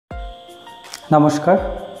নমস্কার,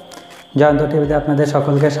 জয়ন্ত টিভিতে আপনাদের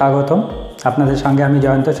সকলকে স্বাগতম। আপনাদের সঙ্গে আমি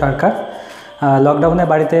জয়ন্ত সরকার। লকডাউনে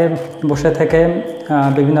বাড়িতে বসে থেকে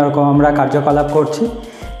বিভিন্ন রকম আমরা কার্যকলাপ করছি।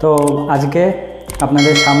 তো আজকে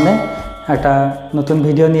আপনাদের সামনে একটা নতুন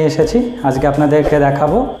ভিডিও নিয়ে এসেছি। আজকে আপনাদেরকে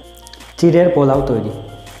দেখাবো চিড়ের পোলাও তৈরি।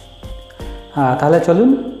 তাহলে চলুন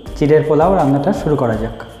চিড়ের পোলাও রান্নাটা শুরু করা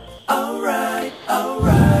যাক।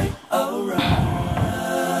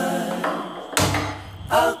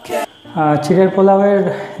 চিড়ের পোলাওয়ের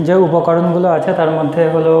যে উপকরণগুলো আছে তার মধ্যে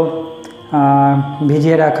হলো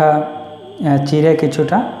ভিজিয়ে রাখা চিড়ে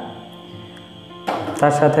কিছুটা,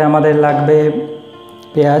 তার সাথে আমাদের লাগবে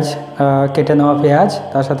পেঁয়াজ, কেটে নেওয়া পেঁয়াজ,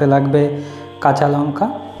 তার সাথে লাগবে কাঁচা লঙ্কা,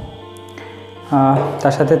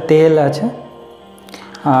 তার সাথে তেল আছে,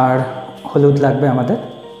 আর হলুদ লাগবে আমাদের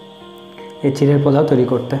এই চিড়ের পোলাও তৈরি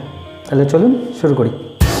করতে। তাহলে চলুন শুরু করি।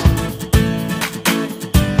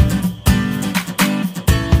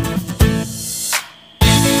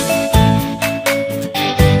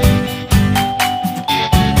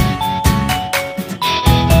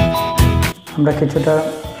 আমরা কিছুটা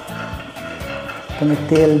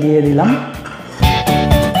তেল দিয়ে দিলাম।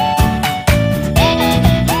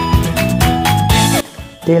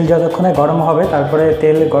 তেল যতক্ষণে গরম হবে, তারপরে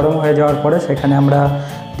তেল গরম হয়ে যাওয়ার পরে সেখানে আমরা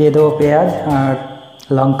দিয়ে দেবো পেঁয়াজ আর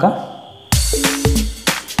লঙ্কা।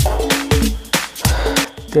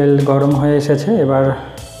 তেল গরম হয়ে এসেছে, এবার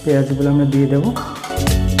পেঁয়াজগুলো আমরা দিয়ে দেবো।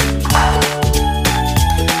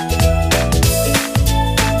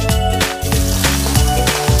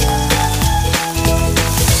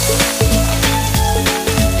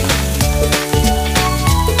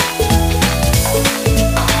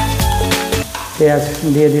 পেঁয়াজ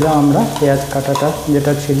দিয়ে দিলাম আমরা, পেঁয়াজ কাটাটা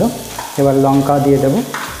যেটা ছিল। এবার লঙ্কা দিয়ে দেব।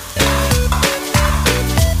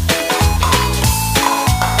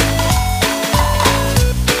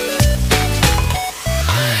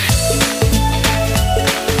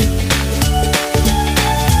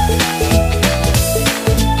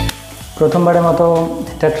 প্রথমবারের মতো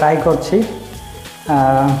এটা ট্রাই করছি,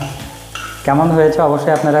 কেমন হয়েছে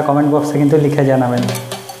অবশ্যই আপনারা কমেন্ট বক্সে কিন্তু লিখে জানাবেন।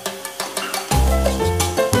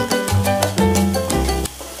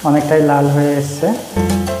 অনেকটাই লাল হয়ে এসছে।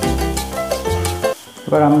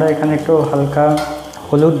 এবার আমরা এখানে একটু হালকা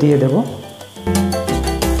হলুদ দিয়ে দেব।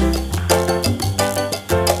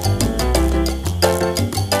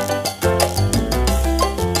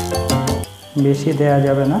 বেশি দেয়া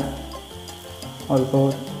যাবে না, অল্প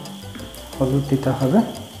হলুদ দিতে হবে।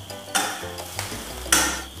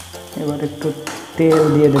 এবার একটু তেল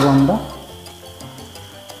দিয়ে দেবো আমরা।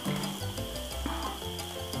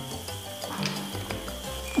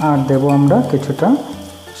 আর দেব আমরা কিছুটা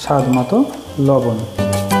স্বাদ মতো লবণ।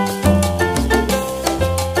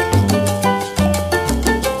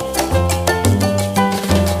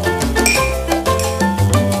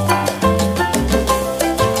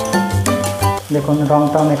 দেখুন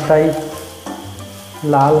রংটা অনেকটাই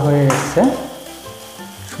লাল হয়ে এসছে,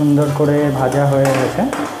 সুন্দর করে ভাজা হয়ে গেছে।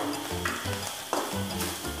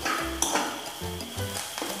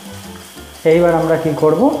 এইবার আমরা কি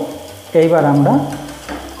করব? এইবার আমরা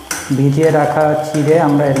ভিজিয়ে রাখা চিড়ে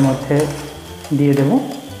আমরা এর মধ্যে দিয়ে দেব।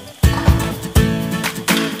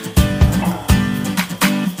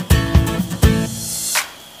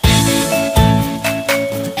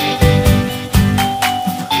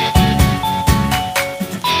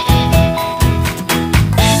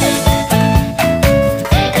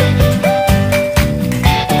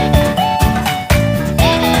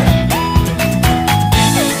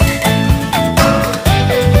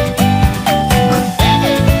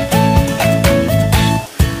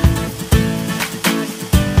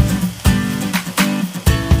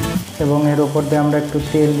 এবং এর উপর দিয়ে আমরা একটু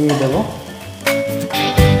তেল দিয়ে দেব।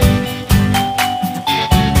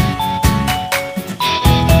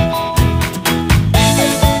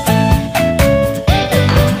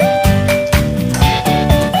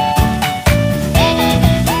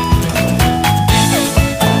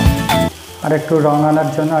 আর একটু রং আনার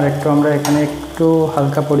জন্য আর একটু আমরা এখানে একটু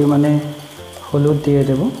হালকা পরিমাণে হলুদ দিয়ে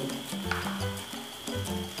দেব।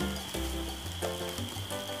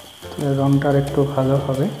 রংটা আর একটু ভালো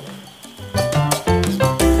হবে।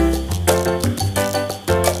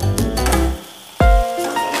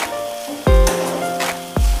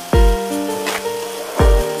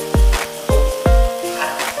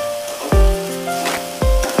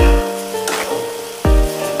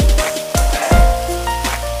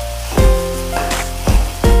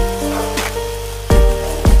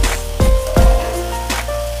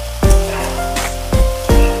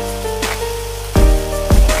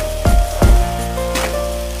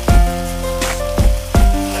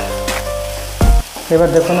 এবার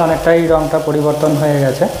দেখুন অনেকটাই রংটা পরিবর্তন হয়ে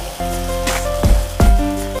গেছে।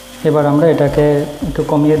 এবার আমরা এটাকে একটু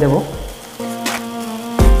কমিয়ে দেব।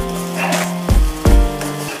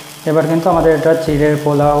 এবার কিন্তু আমাদের এটা চিড়ের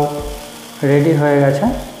পোলাও রেডি হয়ে গেছে।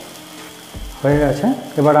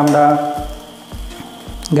 এবার আমরা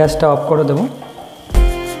গ্যাসটা অফ করে দেব।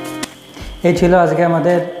 এই ছিল আজকে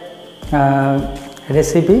আমাদের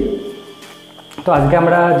রেসিপি। তো আজকে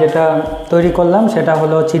আমরা যেটা তৈরি করলাম সেটা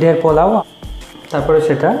হলো চিড়ের পোলাও, তারপরে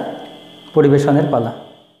সেটা পরিবেশনের পালা।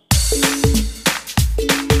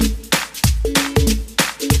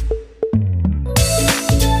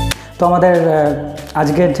 তো আমাদের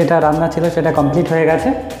আজকের যেটা রান্না ছিল সেটা কমপ্লিট হয়ে গেছে।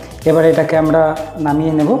 এবার এটাকে আমরা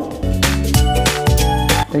নামিয়ে নেব,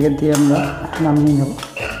 এটাকে দিয়ে আমরা নামিয়ে নেব।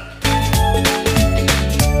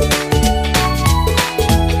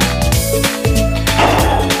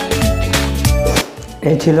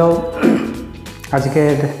 এই ছিল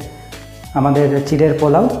আজকের আমাদের চিড়ের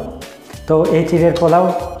পোলাও। তো এই চিড়ের পোলাও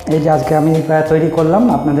এই যে আজকে আমি তৈরি করলাম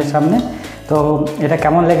আপনাদের সামনে। তো এটা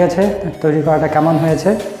কেমন লেগেছে, তৈরি করাটা কেমন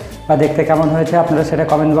হয়েছে বা দেখতে কেমন হয়েছে, আপনারা সেটা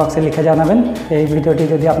কমেন্ট বক্সে লিখে জানাবেন। এই ভিডিওটি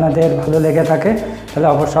যদি আপনাদের ভালো লেগে থাকে তাহলে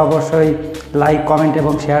অবশ্যই লাইক, কমেন্ট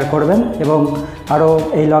এবং শেয়ার করবেন। এবং আরও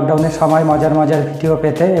এই লকডাউনের সময় মজার ভিডিও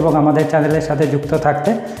পেতে এবং আমাদের চ্যানেলের সাথে যুক্ত থাকতে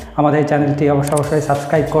আমাদের চ্যানেলটি অবশ্যই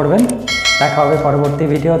সাবস্ক্রাইব করবেন। দেখা হবে পরবর্তী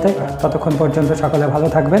ভিডিওতে। ততক্ষণ পর্যন্ত সকলে ভালো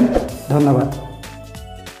থাকবেন। ধন্যবাদ।